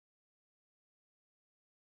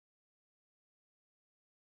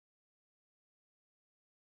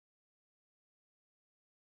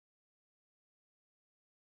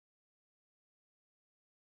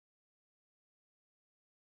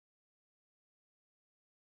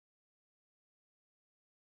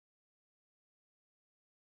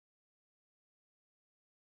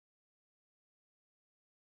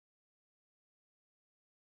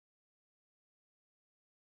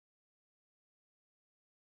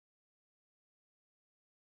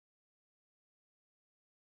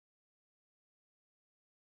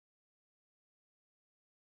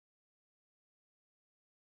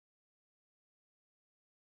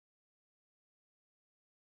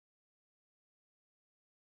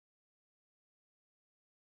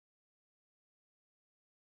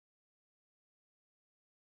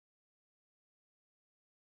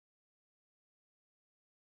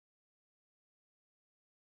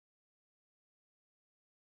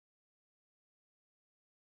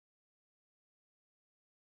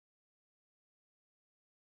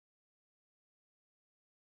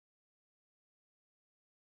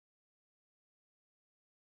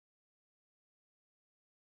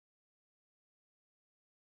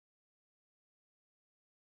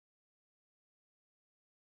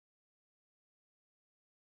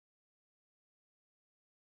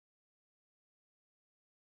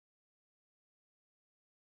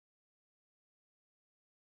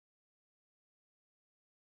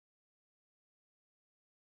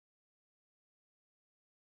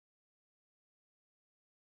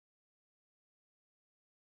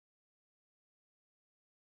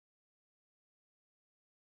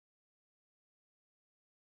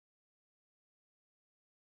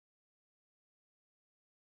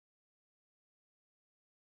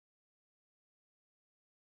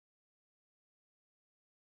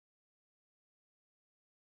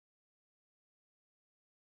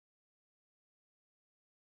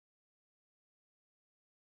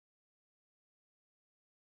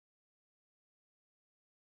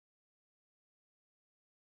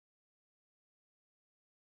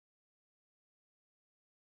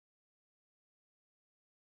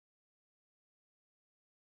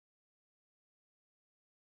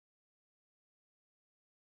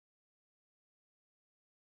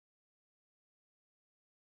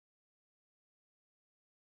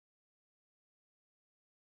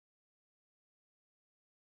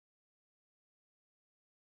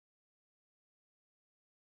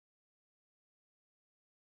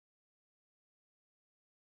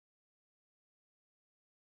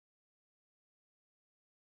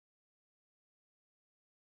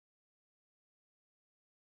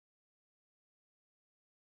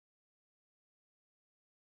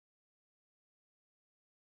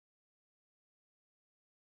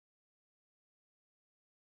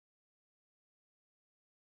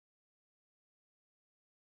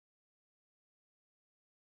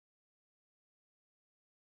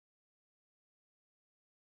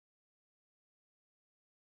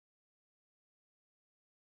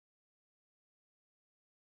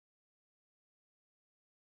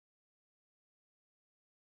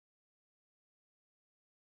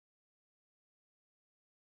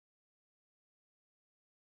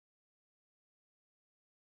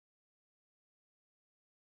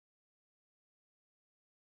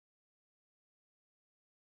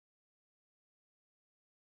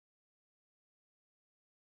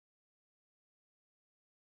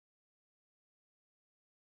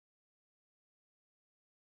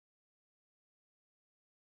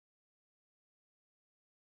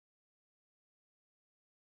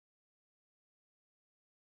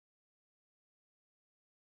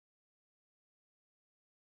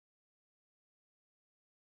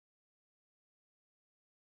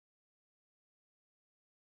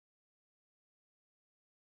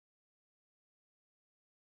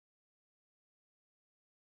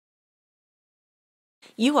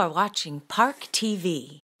You are watching Park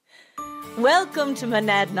TV. Welcome to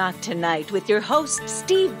Monadnock Tonight with your host,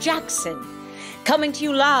 Steve Jackson, coming to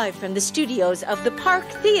you live from the studios of the Park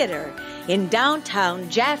Theater in downtown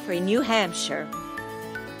Jaffrey, New Hampshire.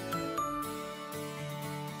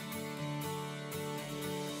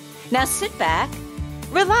 Now sit back,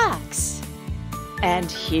 relax,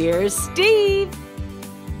 and here's Steve.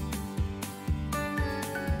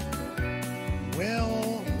 Well.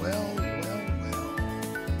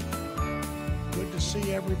 Good to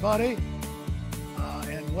see everybody,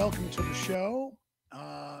 and welcome to the show.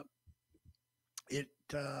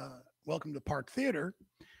 Welcome to Park Theater,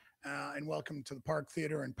 and welcome to the Park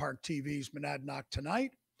Theater and Park TV's Monadnock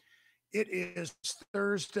Tonight. It is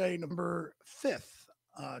Thursday, November 5th,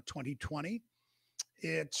 2020.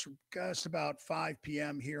 It's just about 5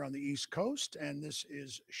 p.m. here on the East Coast, and this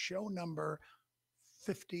is show number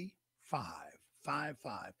 55.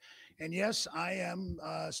 55. And yes, I am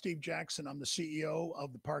Steve Jackson. I'm the CEO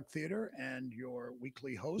of the Park Theater and your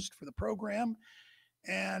weekly host for the program.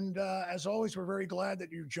 And as always, we're very glad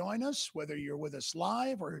that you join us, whether you're with us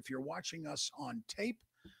live or if you're watching us on tape.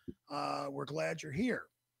 We're glad you're here.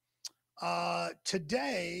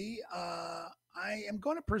 Today, I am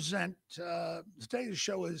going to present. Today's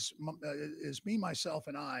show is me, myself,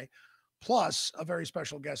 and I, plus a very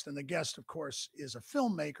special guest. And the guest, of course, is a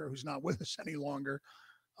filmmaker who's not with us any longer.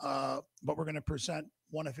 But we're going to present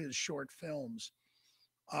one of his short films,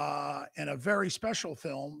 and a very special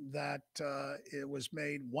film that it was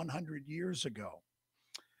made 100 years ago.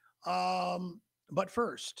 But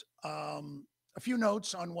first, a few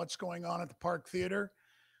notes on what's going on at the Park Theater.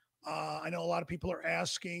 I know a lot of people are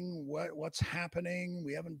asking what's happening.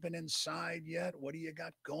 We haven't been inside yet. What do you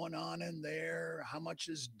got going on in there? How much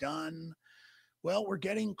is done? Well, we're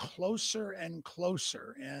getting closer and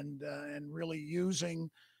closer, and really using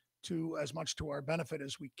to as much to our benefit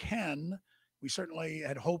as we can. We certainly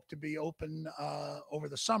had hoped to be open over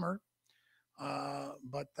the summer,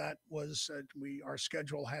 but that was our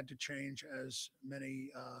schedule had to change as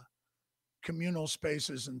many communal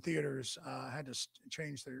spaces and theaters had to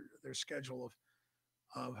change their schedule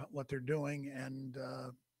of what they're doing and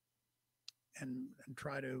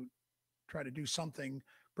try to do something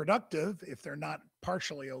productive if they're not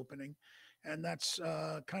partially opening. And that's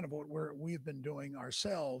kind of what we've been doing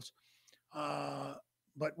ourselves.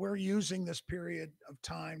 But we're using this period of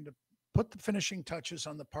time to put the finishing touches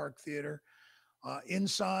on the Park Theater.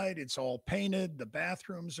 Inside, it's all painted. The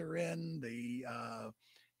bathrooms are in. The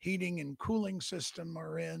heating and cooling system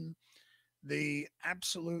are in. The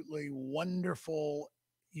absolutely wonderful,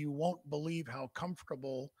 you won't believe how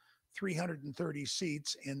comfortable 330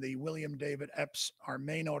 seats in the William David Epps, our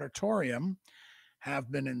main auditorium,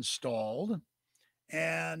 have been installed.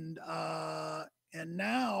 And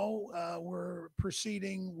now we're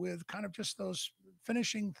proceeding with kind of just those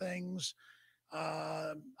finishing things.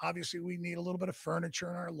 Obviously, we need a little bit of furniture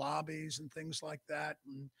in our lobbies and things like that.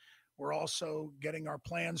 And we're also getting our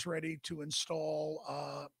plans ready to install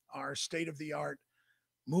our state-of-the-art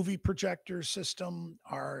movie projector system,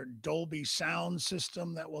 our Dolby sound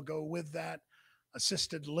system that will go with that,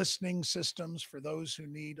 assisted listening systems for those who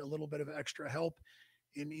need a little bit of extra help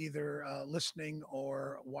in either listening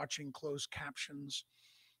or watching closed captions.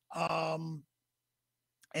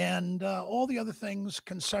 And all the other things,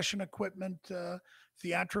 concession equipment,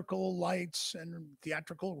 theatrical lights and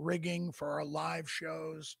theatrical rigging for our live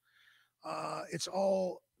shows. It's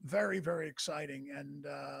all very, very exciting, and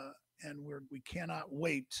we cannot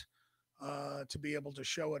wait to be able to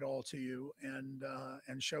show it all to you and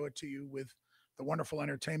show it to you with the wonderful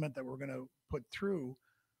entertainment that we're going to put through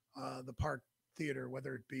the Park Theater,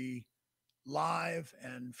 whether it be live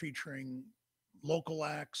and featuring local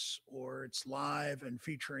acts, or it's live and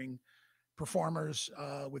featuring performers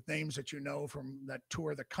with names that you know from that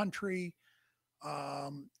tour the country.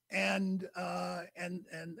 And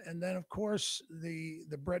then of course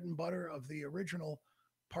the bread and butter of the original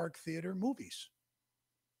Park Theater movies.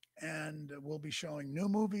 And we'll be showing new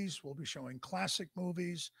movies. We'll be showing classic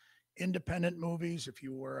movies, independent movies. If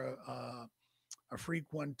you were a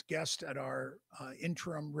frequent guest at our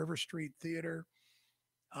interim River Street Theater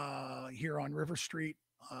here on River Street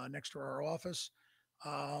next to our office,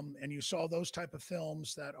 and you saw those type of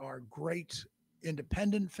films that are great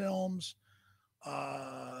independent films,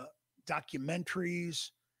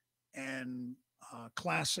 documentaries, and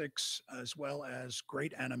classics, as well as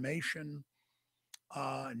great animation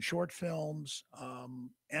and short films,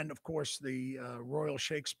 and of course the Royal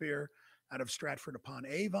Shakespeare out of Stratford upon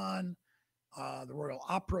Avon, the Royal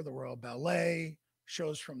Opera, the Royal Ballet,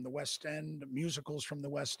 shows from the West End, musicals from the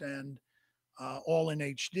West End, all in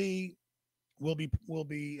HD. we'll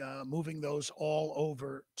be moving those all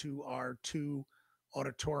over to our two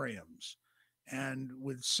auditoriums, and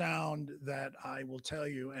with sound that I will tell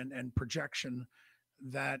you, and projection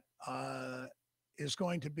that is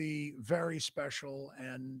going to be very special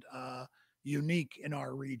and unique in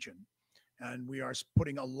our region. And we are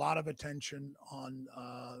putting a lot of attention on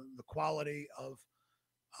the quality of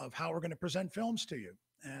how we're going to present films to you,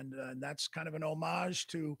 and that's kind of an homage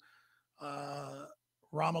to uh,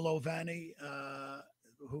 Romulo Vanni,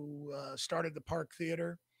 who started the Park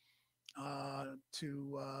Theater uh,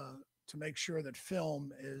 to uh, to make sure that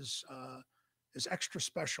film is extra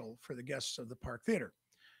special for the guests of the Park Theater.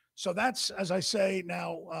 So that's, as I say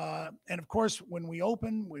now, and of course, when we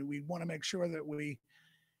open, we want to make sure that we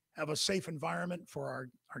have a safe environment for our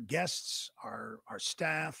guests, our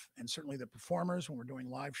staff, and certainly the performers when we're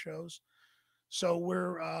doing live shows. So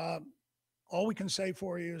we're all we can say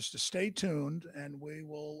for you is to stay tuned, and we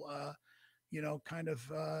will, kind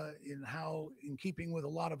of in keeping with a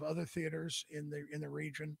lot of other theaters in the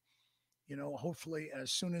region. Hopefully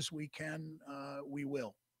as soon as we can, we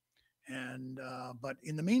will. And but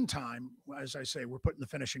in the meantime, as I say, we're putting the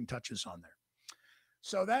finishing touches on there.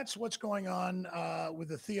 So that's what's going on with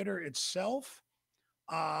the theater itself.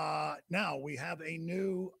 Now we have a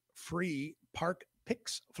new free Park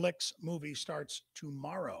Pix Flicks movie starts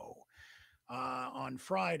tomorrow on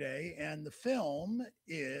Friday, and the film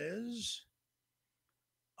is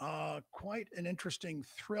quite an interesting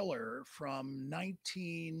thriller from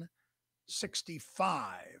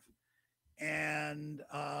 1965 and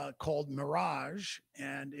called Mirage,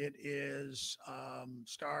 and it is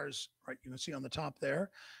stars, right, you can see on the top there,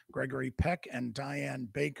 Gregory Peck and Diane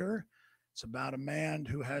Baker. It's about a man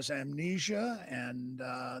who has amnesia, and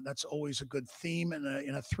that's always a good theme in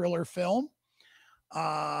a thriller film.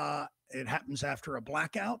 It happens after a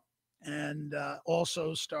blackout, and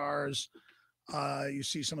also stars, you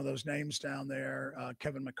see some of those names down there,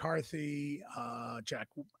 Kevin McCarthy,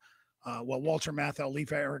 Walter Matthau,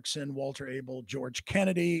 Leif Erikson, Walter Abel, George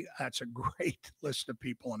Kennedy. That's a great list of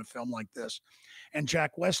people in a film like this. And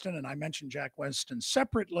Jack Weston, and I mentioned Jack Weston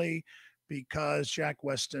separately because Jack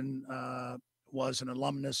Weston was an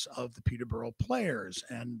alumnus of the Peterborough Players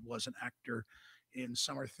and was an actor in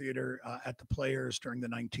summer theater at the Players during the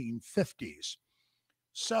 1950s.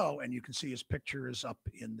 So, and you can see his pictures up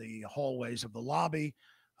in the hallways of the lobby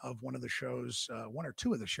of one of the shows, one or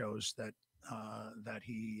two of the shows that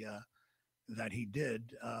he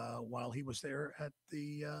did while he was there at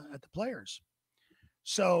the Players.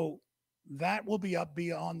 So that will be up.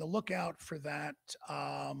 Be on the lookout for that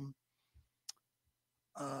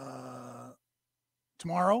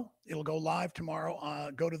tomorrow. It'll go live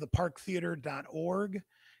tomorrow. Go to theparktheater.org,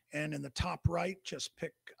 and in the top right, just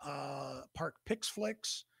pick Park Pix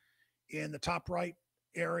Flicks in the top right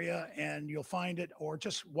area, and you'll find it. Or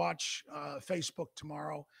just watch Facebook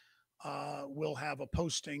tomorrow. We'll have a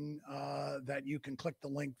posting that you can click the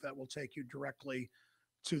link that will take you directly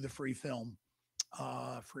to the free film,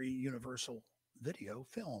 free Universal video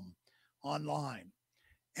film online.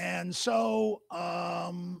 And so,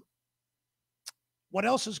 what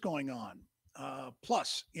else is going on?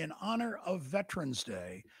 Plus, in honor of Veterans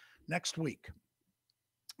Day next week,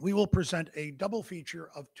 we will present a double feature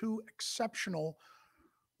of two exceptional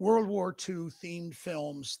World War II themed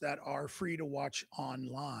films that are free to watch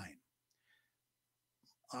online.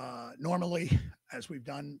 Normally, as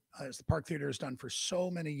the Park Theater has done for so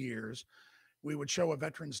many years, we would show a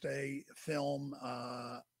Veterans Day film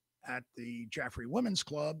at the Jaffrey Women's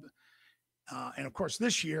Club. And of course,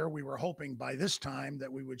 this year, we were hoping by this time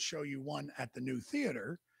that we would show you one at the new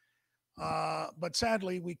theater. But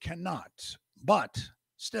sadly, we cannot. But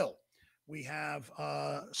still, we have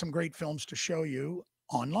some great films to show you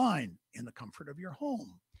online in the comfort of your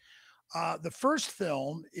home. The first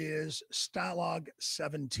film is Stalag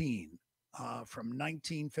 17 from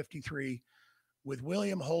 1953 with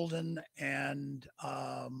William Holden and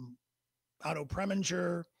Otto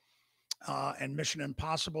Preminger and Mission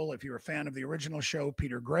Impossible. If you're a fan of the original show,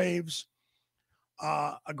 Peter Graves.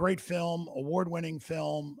 A great film, award-winning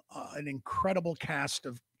film, an incredible cast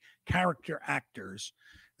of character actors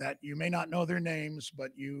that you may not know their names,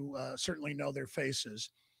 but you certainly know their faces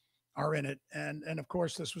are in it. And of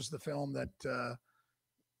course, this was the film that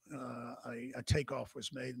a takeoff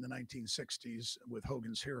was made in the 1960s with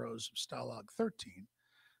Hogan's Heroes of Stalag 13.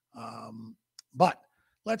 But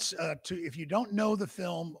let's, if you don't know the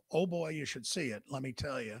film, oh boy, you should see it. Let me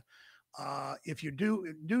tell you. If you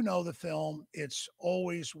do know the film, it's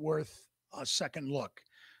always worth a second look.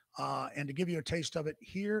 And to give you a taste of it,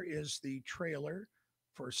 here is the trailer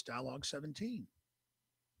for Stalag 17.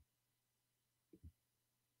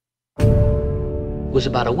 It was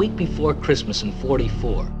about a week before Christmas in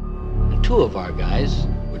 '44, and two of our guys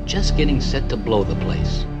were just getting set to blow the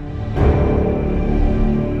place.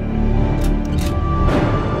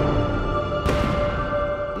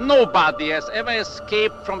 Nobody has ever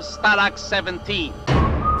escaped from Stalag 17.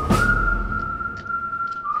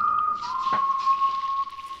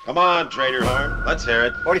 Come on, Trader Horn. Let's hear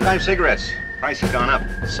it. 45 cigarettes. Price has gone up.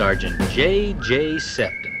 Sergeant J.J.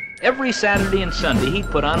 Sefton. Every Saturday and Sunday, he'd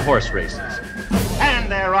put on horse races.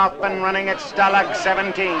 And they're off and running at Stalag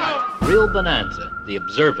 17. Real bonanza, the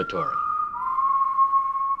observatory.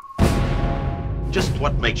 Just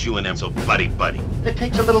what makes you and them so buddy-buddy? It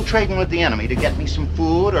takes a little trading with the enemy to get me some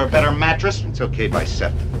food or a better mattress. It's okay by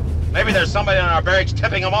Sefton. Maybe there's somebody in our barracks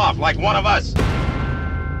tipping them off, like one of us.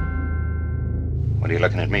 What are you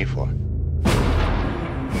looking at me for?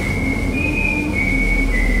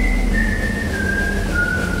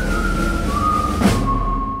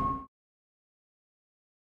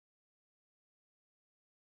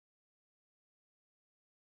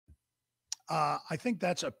 I think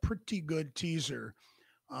that's a pretty good teaser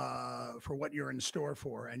for what you're in store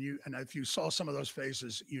for. And if you saw some of those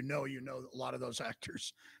faces, you know a lot of those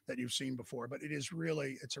actors that you've seen before. But it's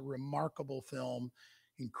a remarkable film,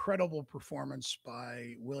 incredible performance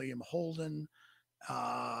by William Holden.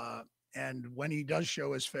 And when he does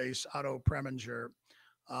show his face, Otto Preminger,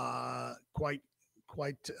 quite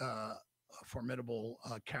a formidable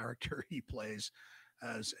character he plays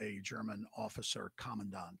as a German officer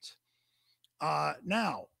commandant.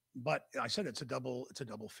 Now, but I said it's a double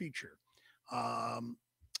feature.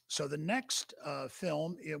 So the next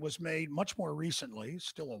film, it was made much more recently,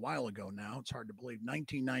 still a while ago now. It's hard to believe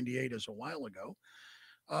 1998 is a while ago.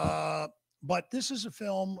 But this is a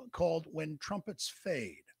film called When Trumpets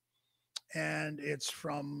Fade. And it's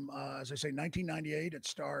from, as I say, 1998. It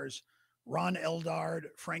stars Ron Eldard,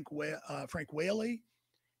 Frank Whaley,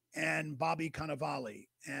 and Bobby Cannavale.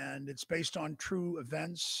 And it's based on true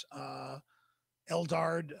events.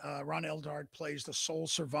 Ron Eldard plays the sole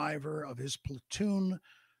survivor of his platoon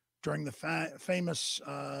during the famous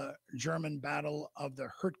German Battle of the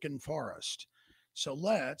Hürtgen Forest. So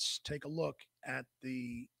let's take a look at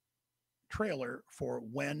the trailer for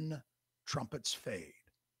When Trumpets Fade.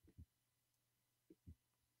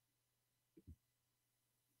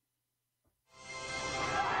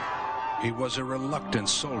 He was a reluctant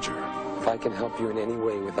soldier. If I can help you in any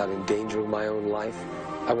way without endangering my own life,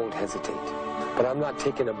 I won't hesitate. But I'm not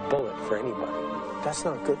taking a bullet for anybody. That's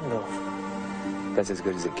not good enough. That's as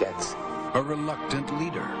good as it gets. A reluctant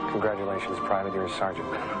leader. Congratulations, Private. You're a sergeant.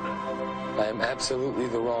 I am absolutely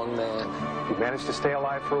the wrong man. You managed to stay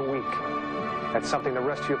alive for a week. That's something the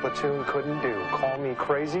rest of your platoon couldn't do. Call me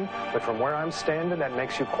crazy, but from where I'm standing, that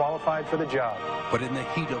makes you qualified for the job. But in the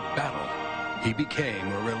heat of battle, he became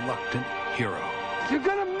a reluctant hero. You're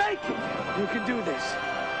gonna make it. You can do this.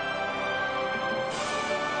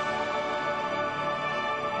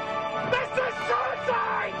 This is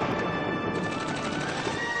suicide!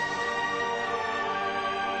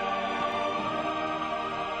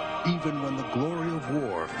 Even when the glory of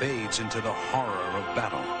war fades into the horror of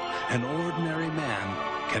battle, an ordinary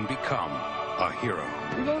man can become a hero.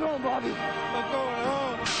 Go home, Bobby. I'm going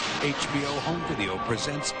home. HBO Home Video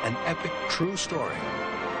presents an epic true story,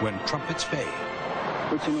 When Trumpets Fade.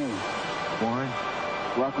 What's your name? Warren.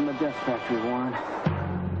 Welcome to Death Factory, Warren.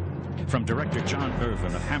 From director John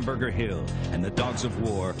Irvin of Hamburger Hill and The Dogs of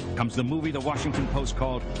War comes the movie the Washington Post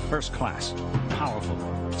called First Class. Powerful,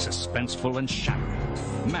 suspenseful, and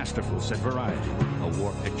shattering. Masterful, said Variety. A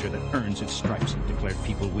war picture that earns its stripes, declared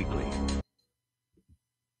People Weekly.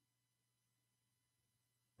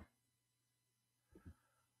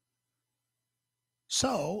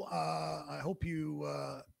 So I hope you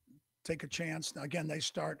take a chance. Now, again, they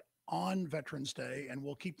start on Veterans Day, and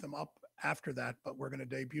we'll keep them up after that, but we're going to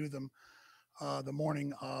debut them the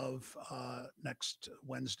morning of next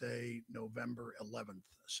Wednesday, November 11th.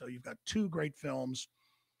 So you've got two great films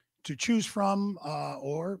to choose from,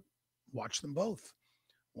 or watch them both.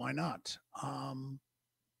 Why not? And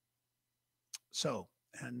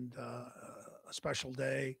a special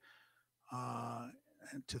day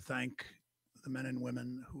and to thank the men and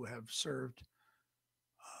women who have served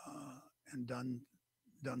and done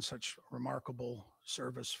such remarkable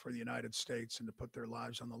service for the United States and to put their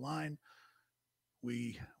lives on the line.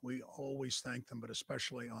 We always thank them, but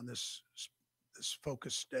especially on this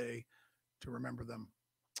focused day to remember them,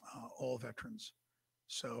 all veterans.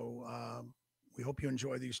 So we hope you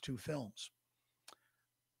enjoy these two films.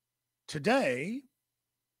 Today,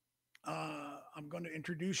 I'm going to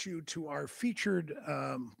introduce you to our featured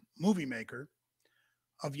movie maker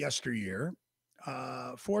of yesteryear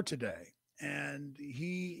for today. And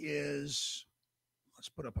he is, let's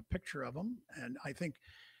put up a picture of him. And I think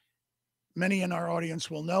many in our audience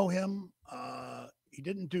will know him. He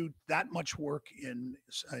didn't do that much work in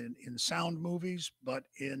sound movies, but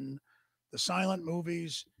in the silent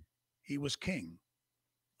movies, he was king.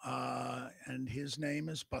 And his name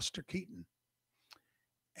is Buster Keaton.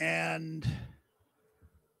 And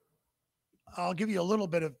I'll give you a little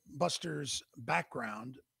bit of Buster's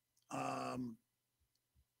background.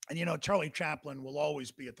 And, you know, Charlie Chaplin will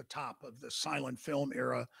always be at the top of the silent film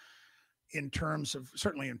era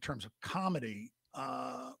certainly in terms of comedy.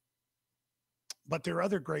 But there are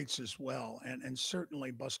other greats as well. And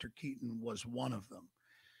certainly Buster Keaton was one of them.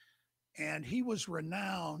 And he was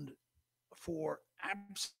renowned for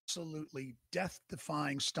absolutely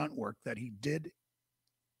death-defying stunt work that he did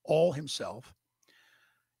all himself.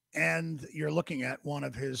 And you're looking at one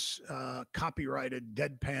of his copyrighted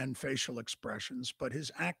deadpan facial expressions, but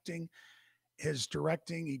his acting, his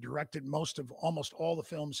directing, he directed almost all the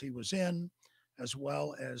films he was in, as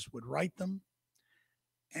well as would write them.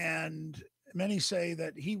 And many say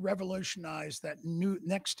that he revolutionized that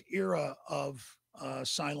next era of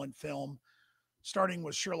silent film, starting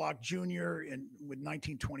with Sherlock Jr. with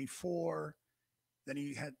 1924. Then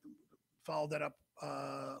he had followed that up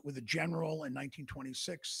with The General in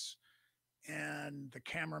 1926 and The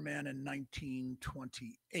Cameraman in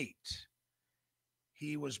 1928.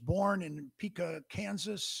 He was born in Topeka,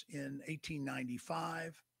 Kansas in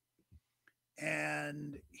 1895,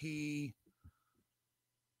 and he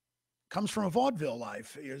comes from a vaudeville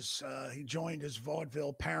life. He joined his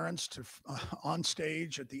vaudeville parents on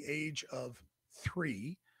stage at the age of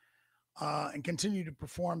 3 and continued to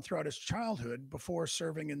perform throughout his childhood before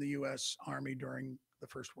serving in the U.S. Army during the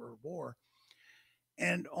First World War.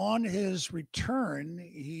 And on his return,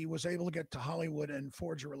 he was able to get to Hollywood and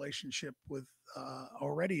forge a relationship with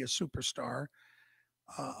already a superstar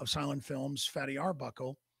of silent films, Fatty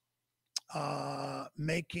Arbuckle,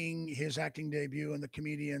 making his acting debut in the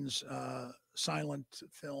comedian's silent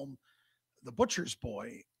film, The Butcher's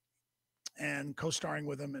Boy, and co-starring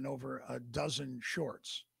with him in over a dozen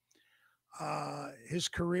shorts. His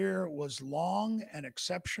career was long and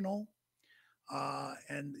exceptional.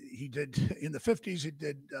 And he did, in the 50s, he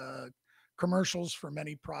did commercials for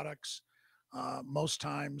many products, most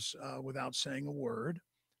times without saying a word,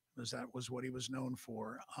 because that was what he was known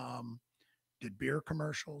for. Did beer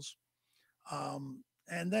commercials.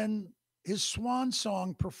 And then his swan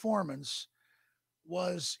song performance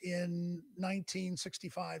was in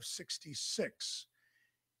 1965-66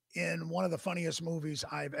 in one of the funniest movies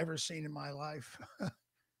I've ever seen in my life,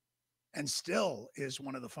 and still is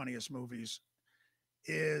one of the funniest movies.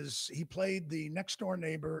 He played the next door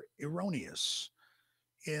neighbor Erroneous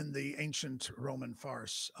in the ancient Roman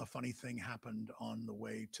farce, A Funny Thing Happened on the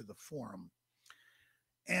Way to the Forum.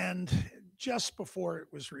 And just before it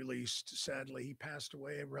was released, sadly, he passed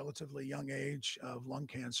away at a relatively young age of lung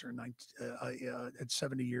cancer at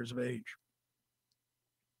 70 years of age.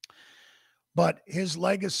 But his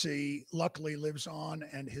legacy luckily lives on,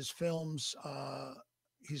 and his films,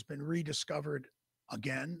 he's been rediscovered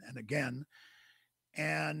again and again.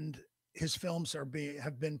 And his films have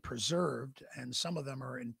been preserved, and some of them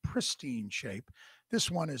are in pristine shape.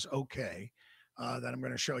 This one is okay, that I'm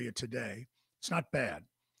going to show you today. It's not bad.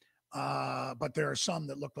 But there are some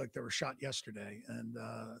that look like they were shot yesterday, and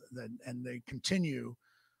they continue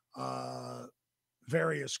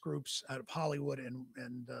various groups out of Hollywood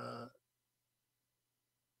and the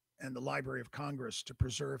Library of Congress to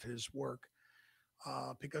preserve his work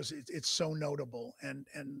because it's so notable, and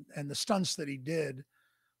the stunts that he did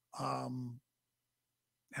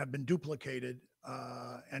have been duplicated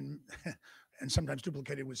and sometimes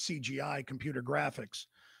duplicated with CGI, computer graphics,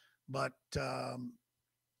 but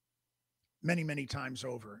many times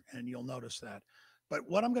over, and you'll notice that. But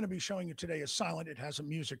what I'm going to be showing you today is silent. It has a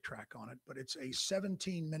music track on it, but it's a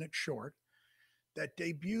 17-minute short that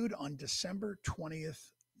debuted on December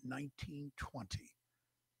 20th, 1920,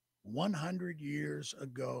 100 years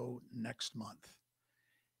ago next month.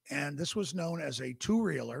 And this was known as a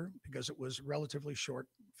two-reeler because it was a relatively short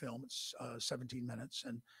film. It's 17 minutes,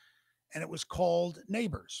 and it was called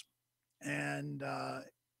Neighbors. And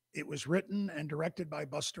it was written and directed by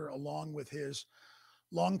Buster along with his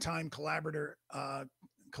longtime collaborator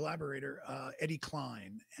Eddie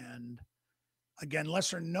Klein. And again,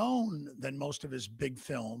 lesser known than most of his big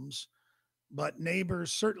films, but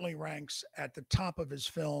Neighbors certainly ranks at the top of his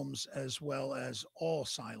films as well as all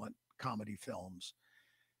silent comedy films.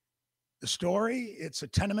 The story, it's a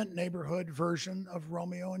tenement neighborhood version of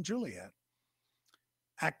Romeo and Juliet.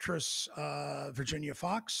 Actress Virginia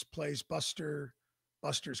Fox plays Buster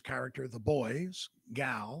Buster's character, the boys,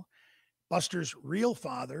 Gal. Buster's real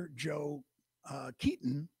father, Joe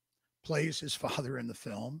Keaton, plays his father in the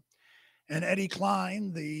film. And Eddie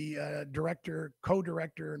Klein, the director,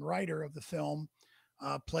 co-director, and writer of the film,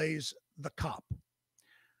 plays the cop.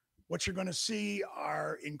 What you're going to see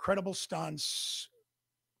are incredible stunts,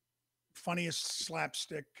 funniest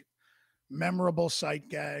slapstick, memorable sight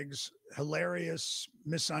gags, hilarious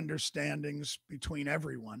misunderstandings between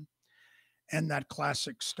everyone, and that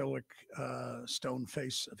classic stoic stone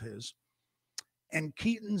face of his. And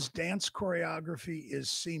Keaton's dance choreography is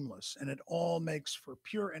seamless, and it all makes for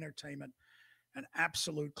pure entertainment, an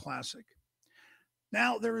absolute classic.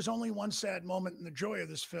 Now, there is only one sad moment in the joy of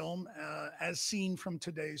this film, as seen from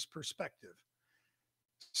today's perspective.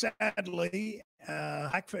 Sadly,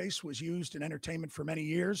 blackface was used in entertainment for many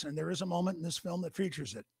years, and there is a moment in this film that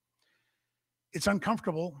features it. It's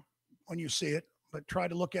uncomfortable when you see it, but try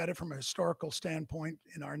to look at it from a historical standpoint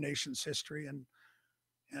in our nation's history and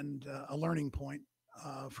a learning point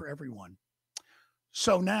for everyone.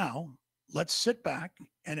 So now let's sit back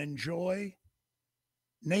and enjoy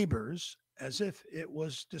Neighbors as if it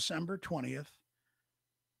was December 20th,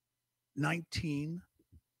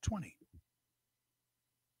 1920.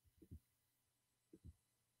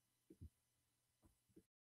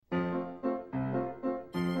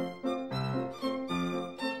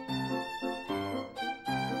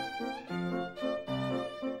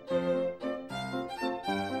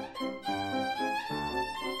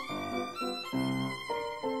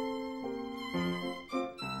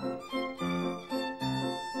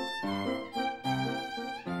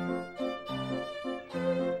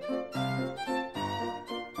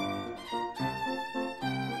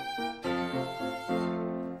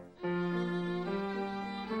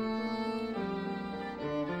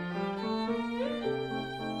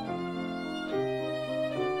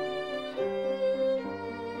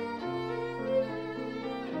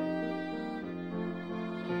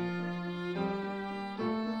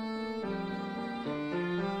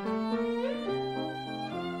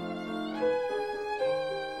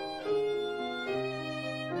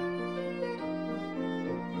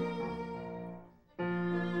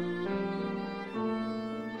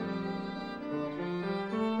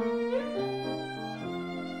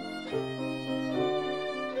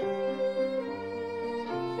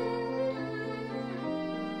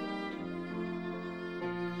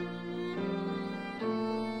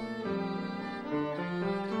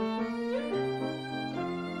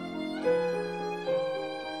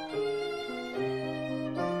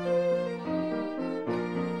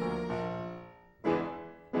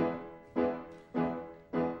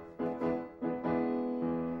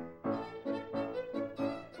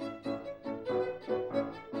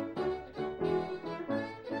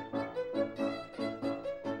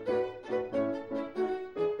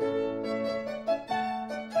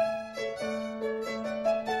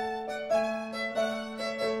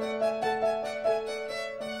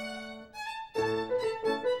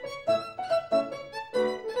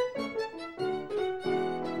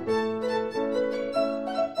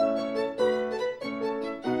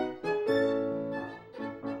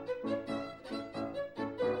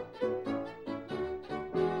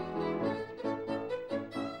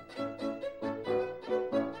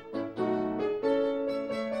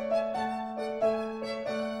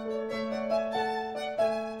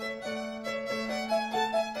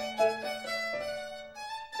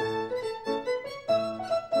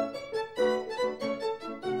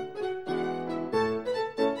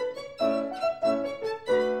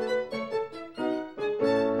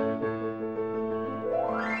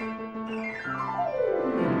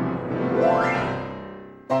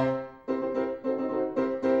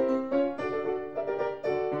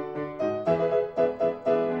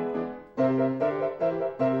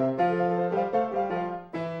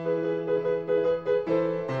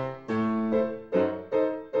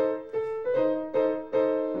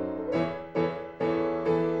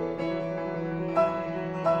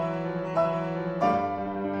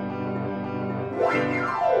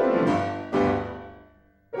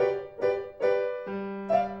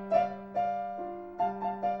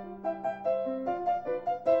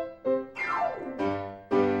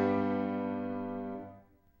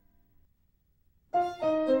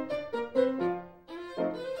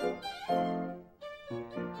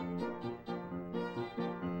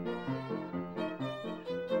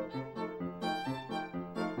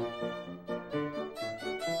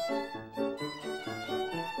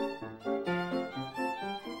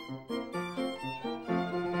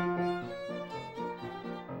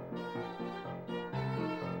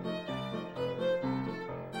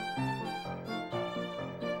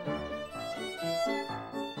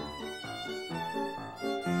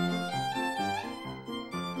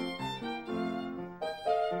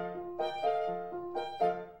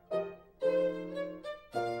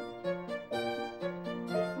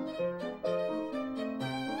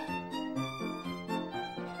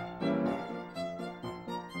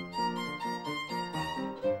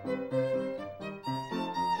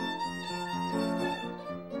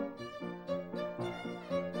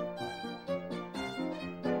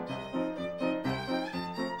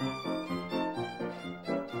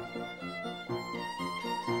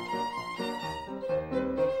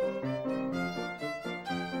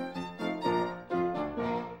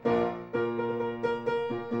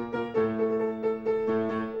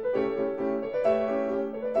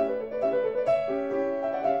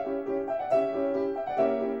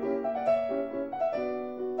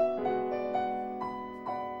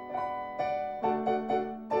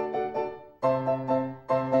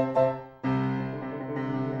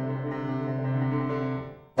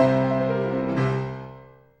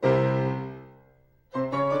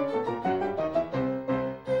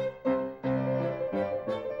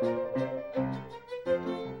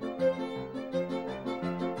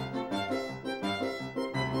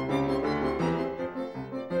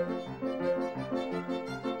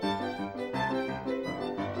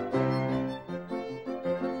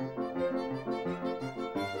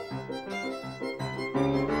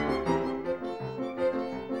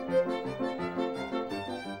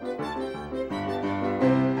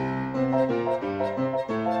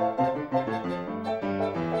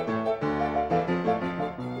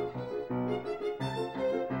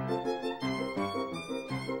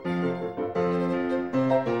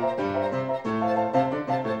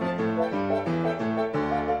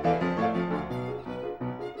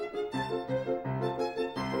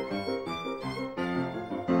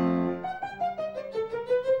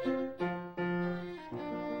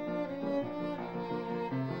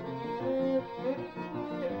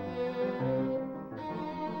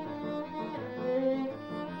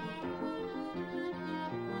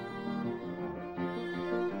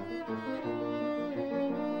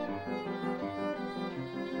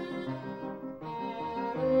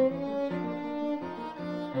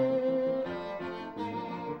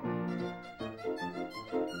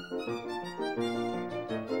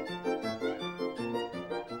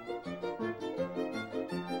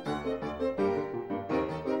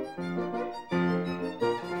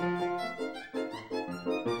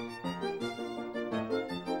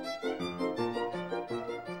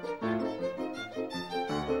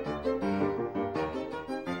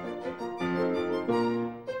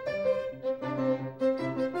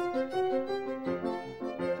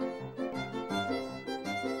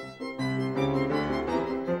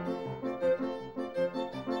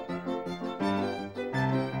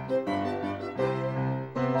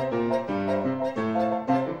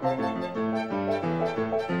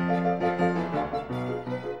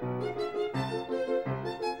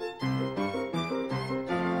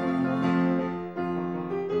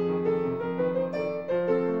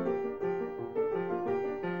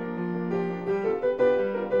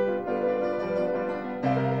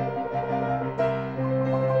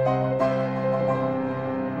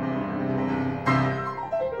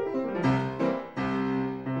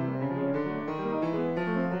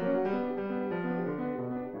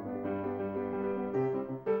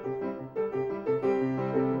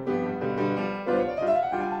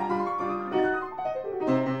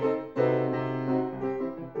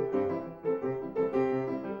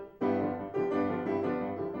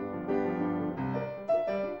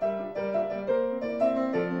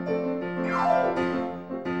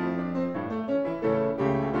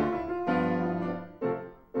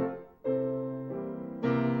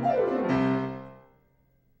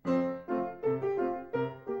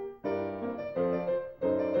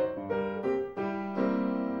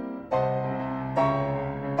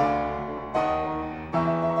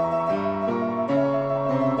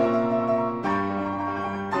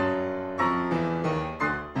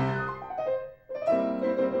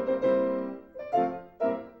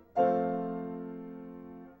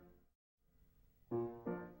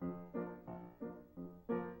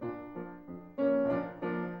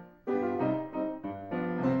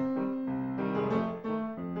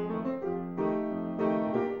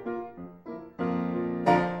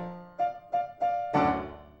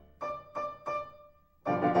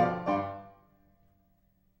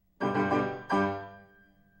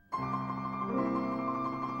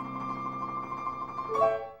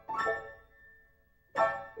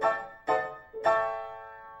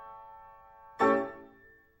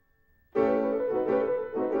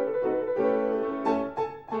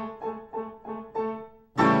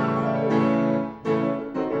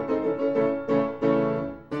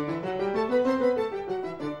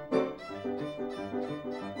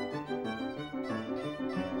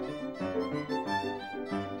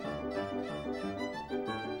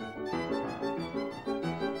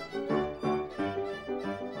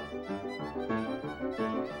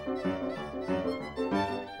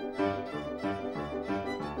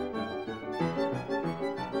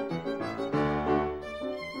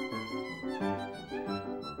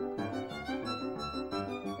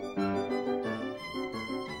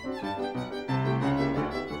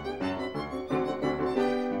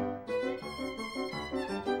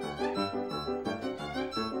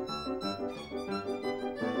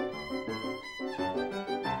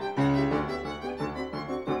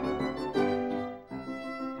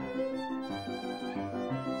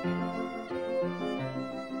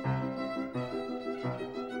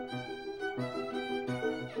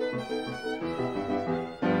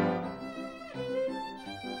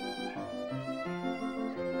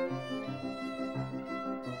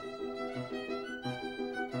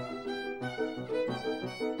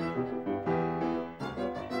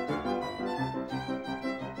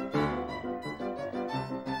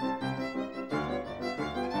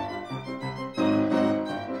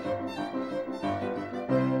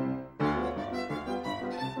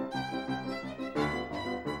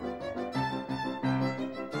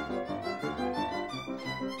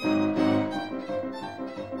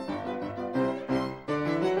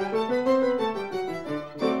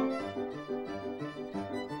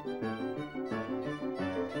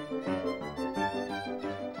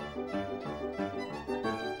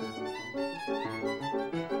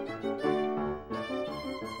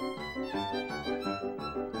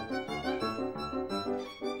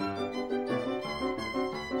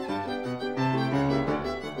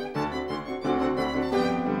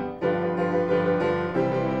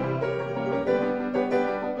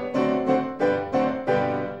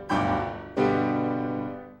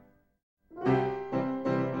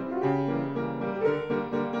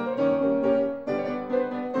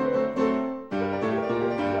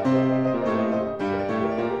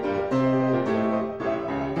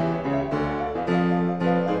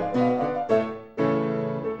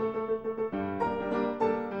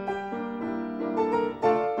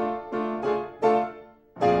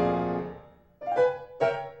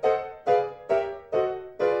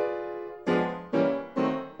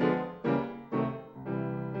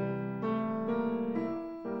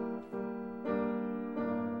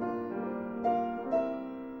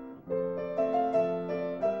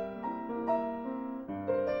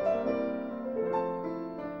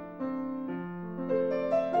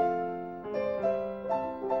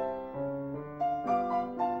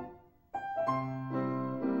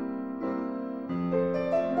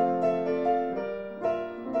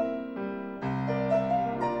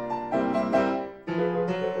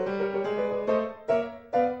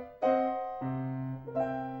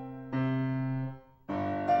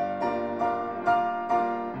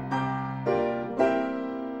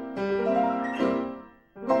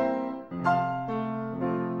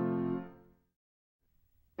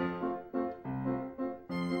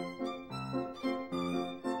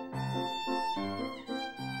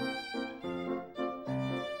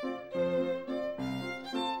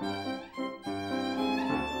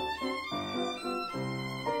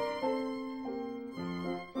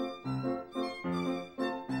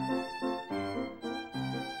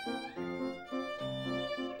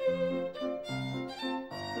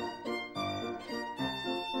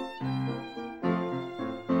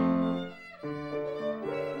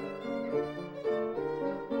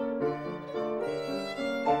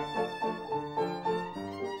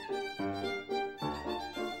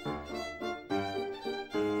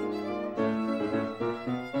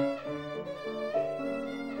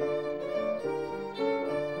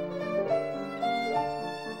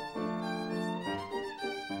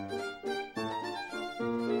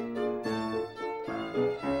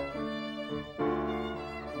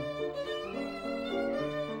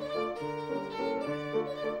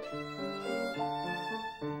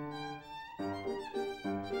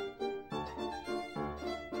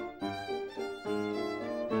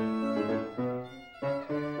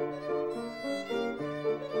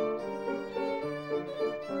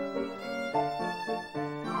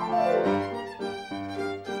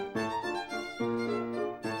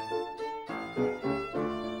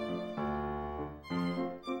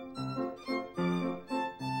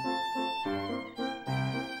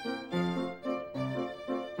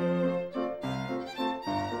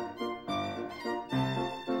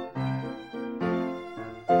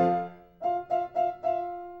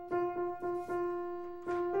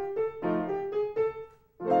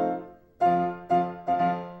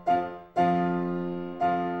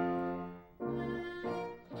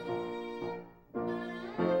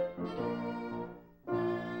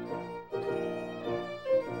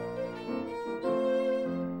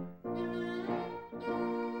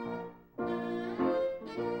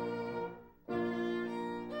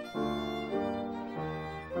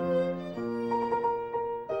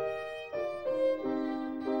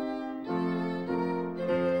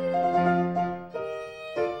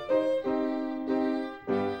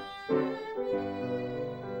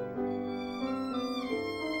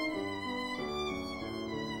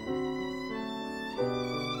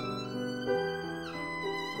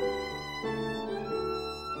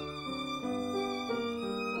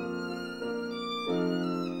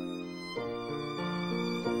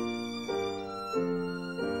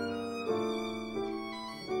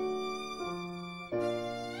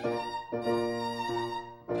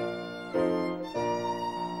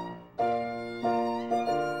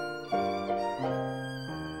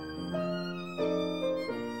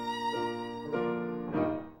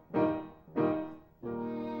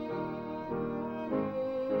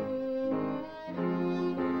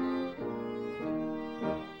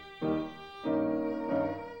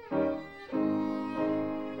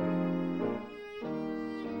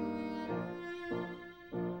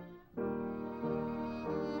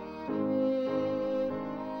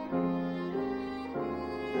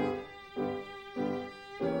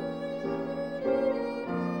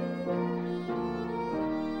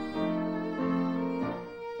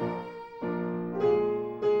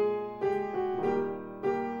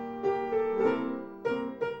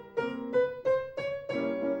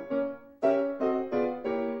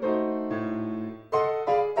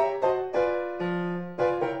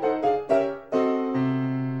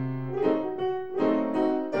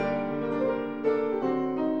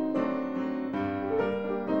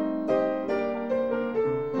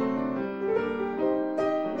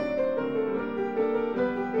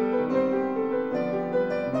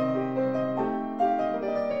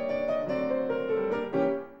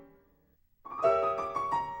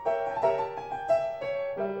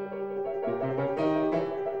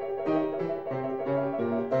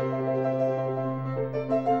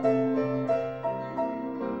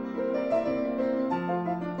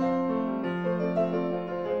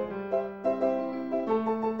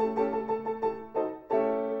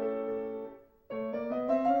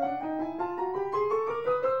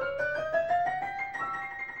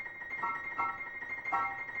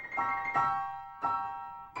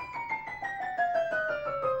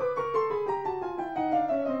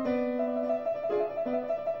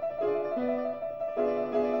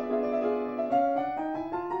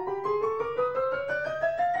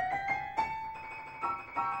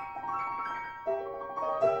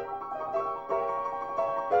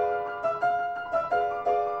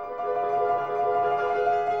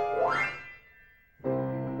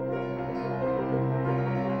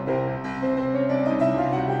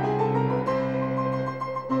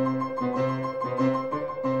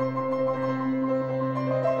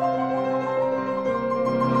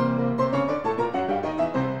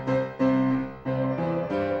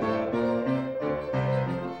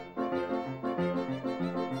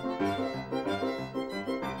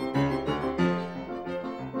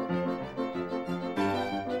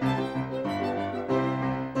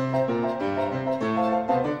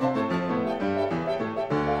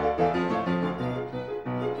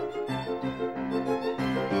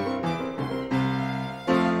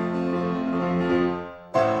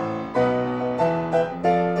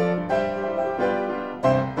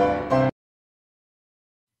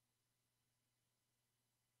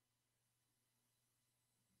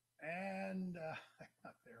 And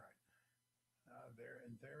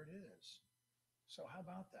there it is. So how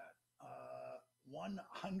about that? 100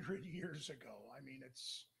 years ago. I mean,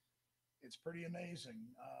 it's pretty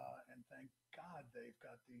amazing. And thank God they've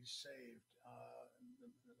got these saved.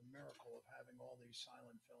 The miracle of having all these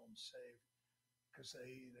silent films saved, because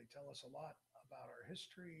they tell us a lot about our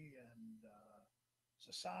history and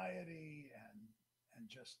society and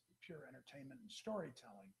just pure entertainment and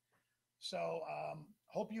storytelling. So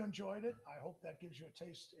hope you enjoyed it. I hope that gives you a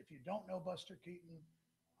taste. If you don't know Buster Keaton,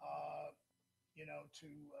 to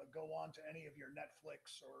go on to any of your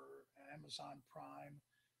Netflix or Amazon Prime,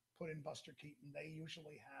 put in Buster Keaton. They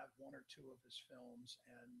usually have one or two of his films,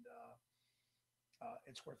 and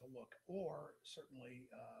it's worth a look. Or certainly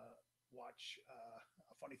watch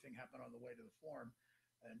A Funny Thing Happened on the Way to the Forum,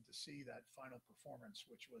 and to see that final performance,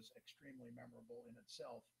 which was extremely memorable in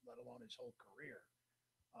itself, let alone his whole career.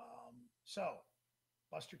 So,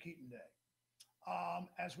 Buster Keaton Day.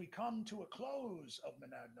 As we come to a close of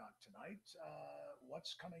Monadnock Tonight,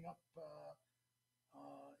 what's coming up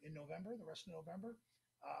in November, the rest of November?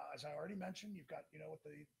 As I already mentioned, you've got, what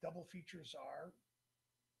the double features are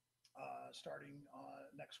starting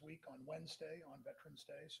next week on Wednesday, on Veterans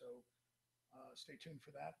Day. So stay tuned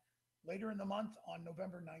for that. Later in the month, on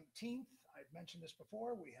November 19th, I've mentioned this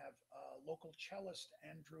before, we have local cellist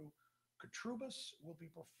Andrew Katrubis will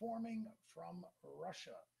be performing from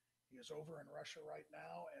Russia. He is over in Russia right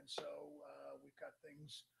now, and so we've got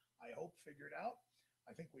things, I hope, figured out.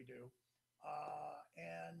 I think we do.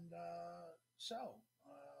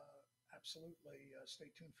 Absolutely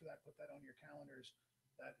stay tuned for that. Put that on your calendars.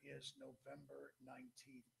 That is November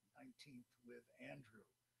 19th with Andrew.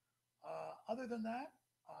 Other than that,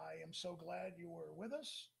 I am so glad you were with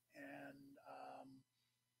us. And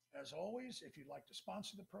as always, if you'd like to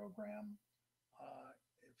sponsor the program,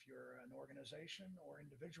 if you're an organization or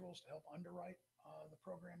individuals to help underwrite the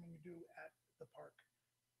programming we do at the park,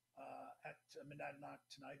 at Monadnock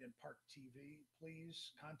Tonight and Park TV,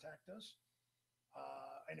 please contact us.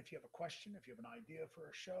 And if you have a question, if you have an idea for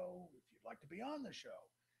a show, if you'd like to be on the show,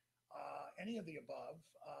 any of the above,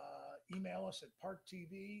 email us at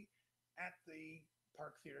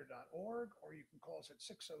parkTV@theparktheater.org, or you can call us at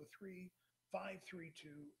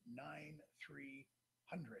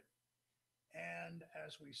 603-532-9300. And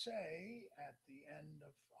as we say at the end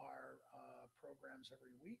of our programs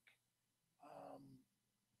every week,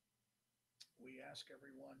 we ask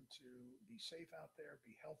everyone to be safe out there,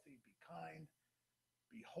 be healthy, be kind,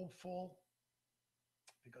 be hopeful,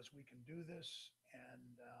 because we can do this.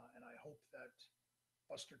 And I hope that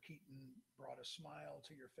Buster Keaton brought a smile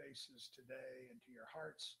to your faces today and to your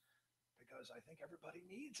hearts, because I think everybody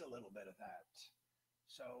needs a little bit of that.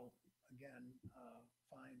 So again,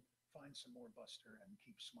 find some more Buster and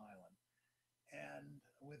keep smiling. And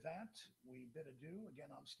with that, we bid adieu.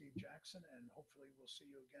 Again, I'm Steve Jackson, and hopefully we'll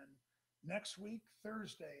see you again next week,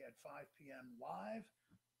 Thursday at 5 p.m. live.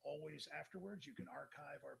 Always afterwards, you can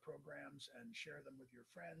archive our programs and share them with your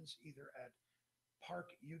friends, either at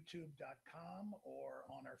parkyoutube.com or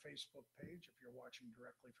on our Facebook page if you're watching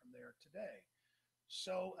directly from there today.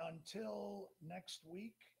 So until next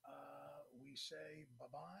week, we say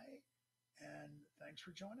bye-bye, and thanks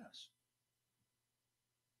for joining us.